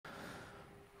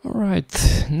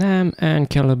Alright, NAM and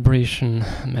calibration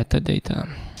metadata.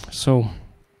 So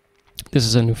this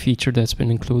is a new feature that's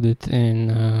been included in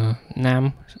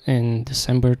NAM in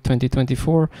December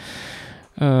 2024.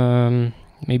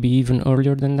 Maybe even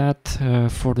earlier than that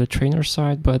for the trainer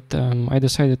side, but I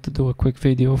decided to do a quick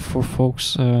video for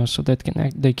folks so that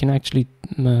they can actually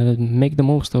make the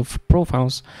most of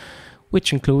profiles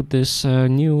which include this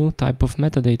new type of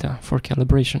metadata for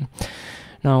calibration.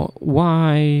 Now,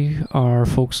 why are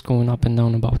folks going up and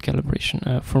down about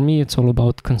calibration? For me, it's all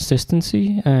about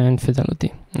consistency and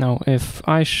fidelity. Now, if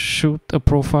I shoot a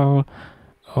profile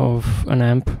of an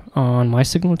amp on my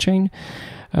signal chain,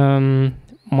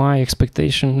 my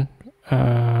expectation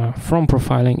from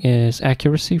profiling is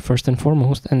accuracy first and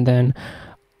foremost, and then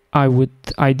I would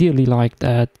ideally like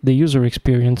that the user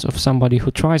experience of somebody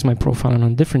who tries my profile on a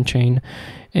different chain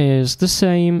is the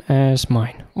same as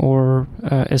mine, or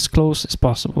as close as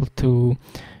possible to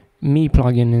me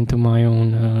plugging into my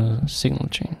own signal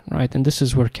chain, right? And this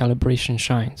is where calibration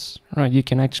shines, right? You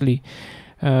can actually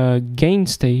gain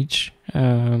stage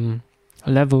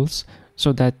levels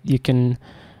so that you can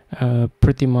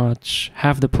pretty much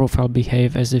have the profile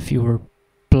behave as if you were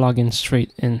plugging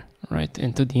straight in, right,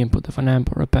 into the input of an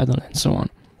amp or a pedal and so on.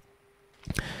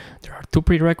 There are two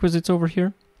prerequisites over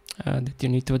here that you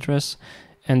need to address,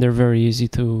 and they're very easy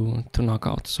to knock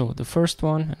out. So the first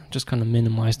one, I'm just going to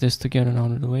minimize this to get it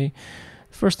out of the way.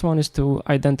 The first one is to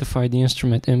identify the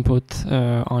instrument input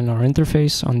on our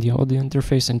interface, on the audio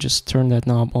interface, and just turn that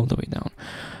knob all the way down.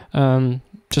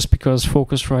 Just because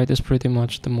Focusrite is pretty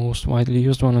much the most widely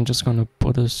used one, I'm just going to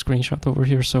put a screenshot over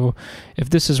here. So if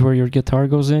this is where your guitar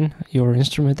goes in, your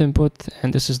instrument input,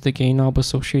 and this is the gain knob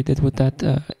associated with that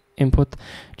input,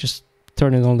 just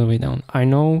turn it all the way down. I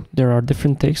know there are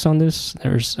different takes on this.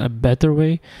 There's a better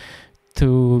way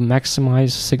to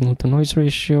maximize signal to noise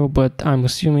ratio, but I'm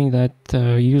assuming that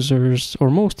users, or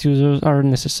most users, aren't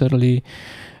necessarily,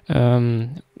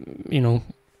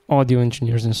 audio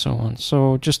engineers and so on.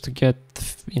 So just to get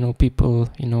people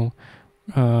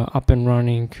up and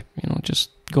running,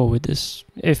 just go with this.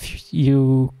 If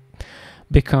you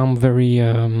become very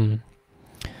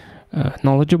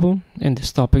knowledgeable in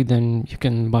this topic, then you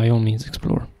can by all means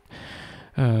explore.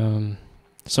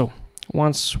 So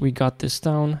once we got this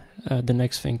down, the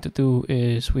next thing to do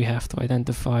is we have to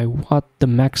identify what the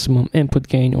maximum input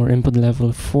gain or input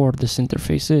level for this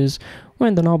interface is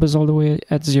when the knob is all the way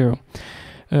at 0.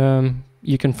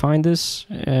 You can find this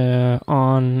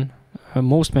on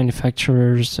most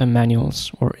manufacturers' manuals,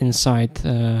 or inside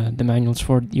the manuals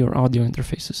for your audio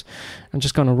interfaces. I'm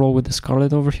just gonna roll with the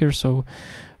Scarlett over here. So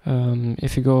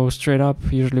if you go straight up,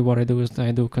 usually what I do is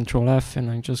I do Control F and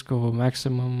I just go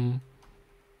maximum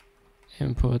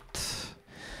input.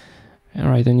 All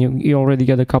right, and you already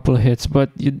get a couple of hits,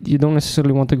 but you don't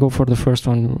necessarily want to go for the first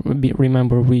one.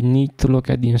 Remember, we need to look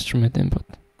at the instrument input.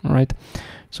 All right.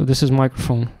 So this is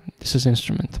microphone, this is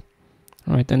instrument,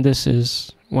 right? And this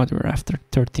is what we're after,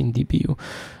 13 dBu.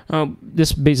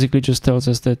 This basically just tells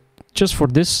us that just for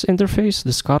this interface,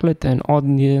 the Scarlett and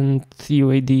Audient,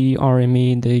 UAD,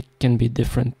 RME, they can be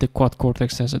different. The Quad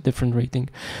Cortex has a different rating.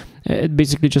 It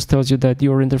basically just tells you that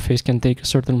your interface can take a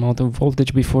certain amount of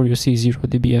voltage before you see 0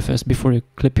 dBFS, before you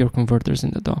clip your converters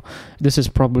in the DAW. This is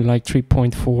probably like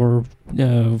 3.4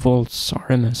 volts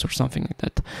RMS or something like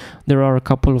that. There are a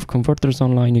couple of converters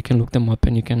online. You can look them up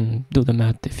and you can do the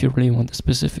math if you really want the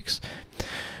specifics.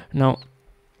 Now,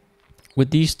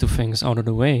 with these two things out of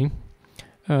the way,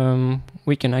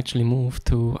 we can actually move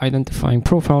to identifying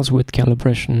profiles with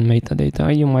calibration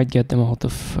metadata. You might get them out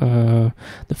of the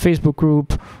Facebook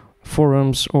group,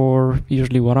 forums, or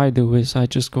usually what I do is I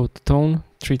just go to Tone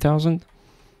 3000.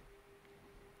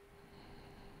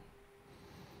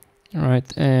 All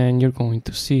right, and you're going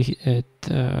to see it,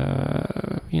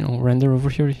 render over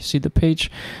here. You see the page,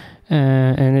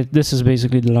 and this is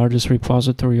basically the largest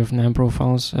repository of NAM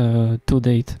profiles to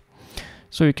date.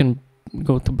 So you can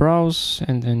go to browse,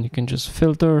 and then you can just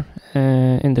filter.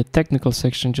 In the technical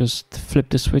section, just flip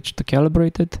the switch to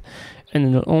calibrated, and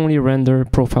it'll only render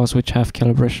profiles which have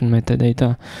calibration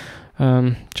metadata.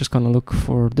 Just gonna look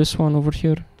for this one over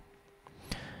here,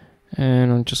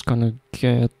 and I'm just gonna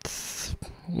get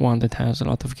one that has a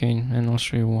lot of gain, and I'll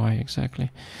show you why exactly.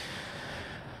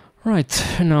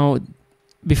 Right, now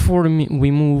before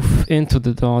we move into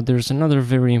the DAW, there's another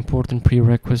very important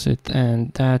prerequisite,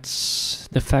 and that's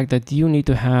the fact that you need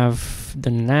to have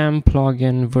the NAM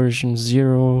plugin version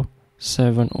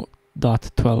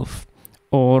 07.12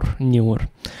 or newer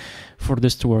for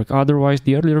this to work. Otherwise,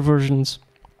 the earlier versions,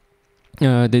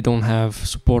 they don't have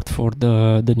support for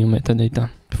the new metadata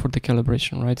for the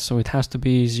calibration, right? So it has to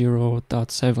be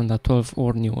 0.7.12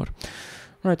 or newer.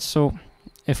 Right, so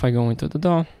if I go into the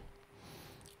DAW,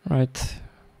 right,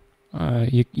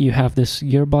 you have this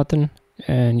gear button,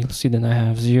 and you'll see that I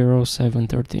have 0, 7,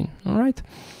 13. All right,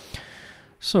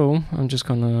 so I'm just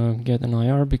gonna get an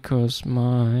IR because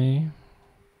my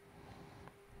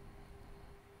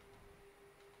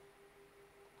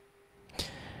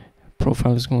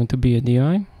profile is going to be a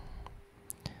DI,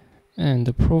 and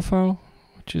the profile,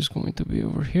 which is going to be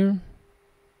over here.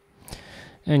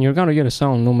 And you're gonna get a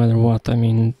sound no matter what, I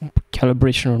mean,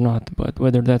 calibration or not, but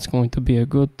whether that's going to be a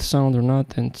good sound or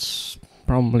not, it's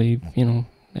probably, you know,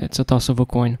 it's a toss of a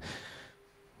coin.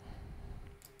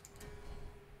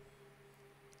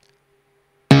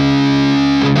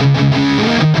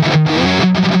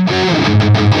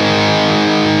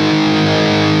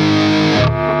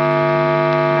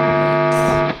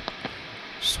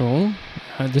 So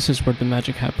this is where the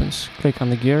magic happens. Click on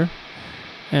the gear,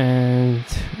 and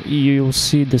you'll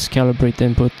see this Calibrate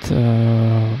Input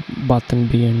button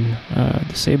being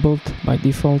disabled by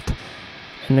default.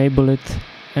 Enable it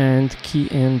and key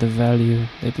in the value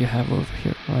that you have over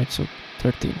here, right? So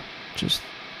 13, just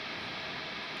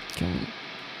can,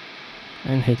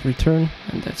 and hit return,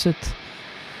 and that's it.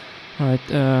 All right,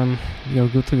 you're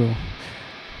good to go.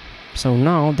 So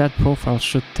now that profile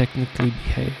should technically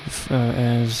behave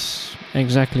as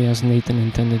exactly as Nathan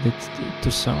intended it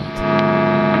to sound.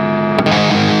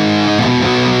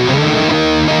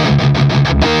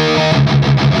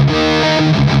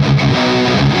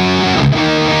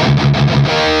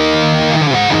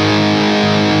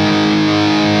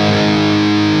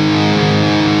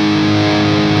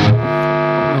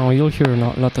 You'll hear a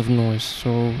lot of noise,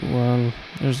 so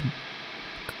there's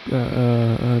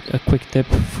a quick tip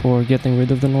for getting rid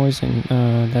of the noise, and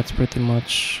that's pretty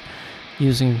much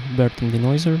using Bertom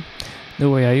Denoiser. The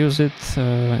way I use it,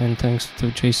 and thanks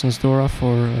to Jason's Dora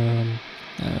for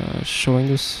showing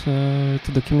this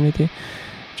to the community,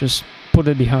 just put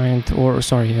it behind, or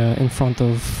sorry, in front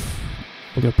of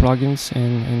all your plugins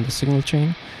in the signal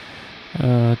chain.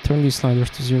 Turn these sliders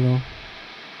to 0.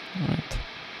 Right.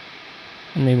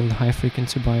 Enable the high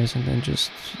frequency bias, and then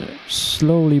just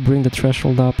slowly bring the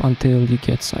threshold up until you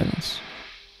get silence.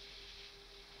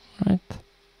 Right,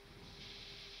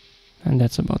 and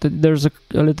that's about it. There's a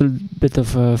little bit of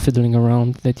fiddling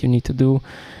around that you need to do,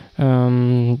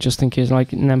 just in case.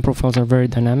 Like, NAMP profiles are very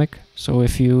dynamic, so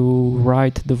if you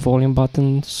right the volume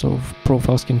button so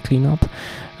profiles can clean up,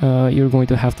 you're going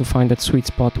to have to find that sweet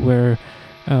spot where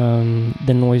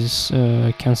the noise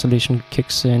cancellation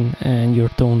kicks in and your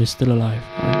tone is still alive.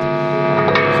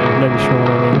 Right? So let me show what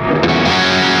I mean.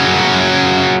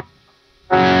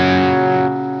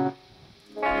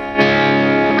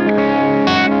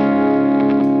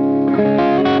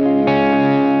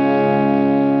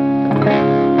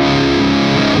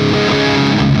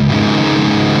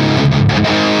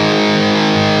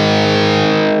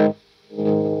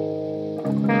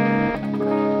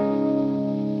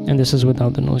 And this is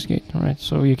without the noise gate, right?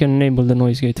 So you can enable the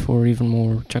noise gate for even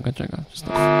more chaga chaga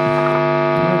stuff.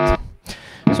 Right.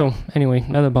 So anyway,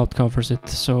 that about covers it.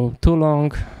 So too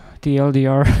long,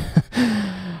 TLDR.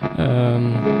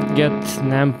 Get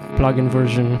NAMP plugin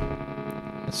version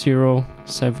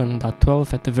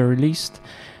 0.7.12 at the very least.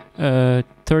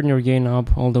 Turn your gain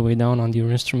knob all the way down on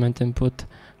your instrument input.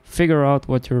 Figure out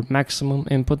what your maximum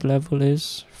input level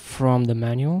is from the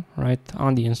manual, right,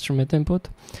 on the instrument input.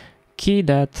 Key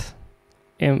that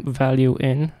value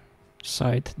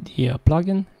inside the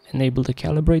plugin, enable the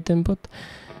Calibrate input,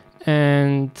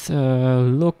 and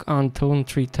look on Tone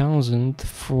 3000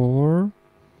 for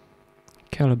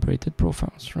calibrated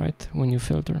profiles, right, when you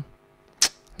filter.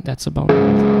 That's about it.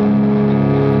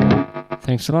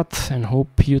 Thanks a lot, and hope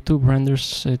YouTube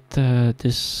renders it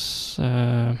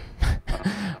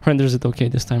renders it okay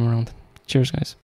this time around. Cheers, guys.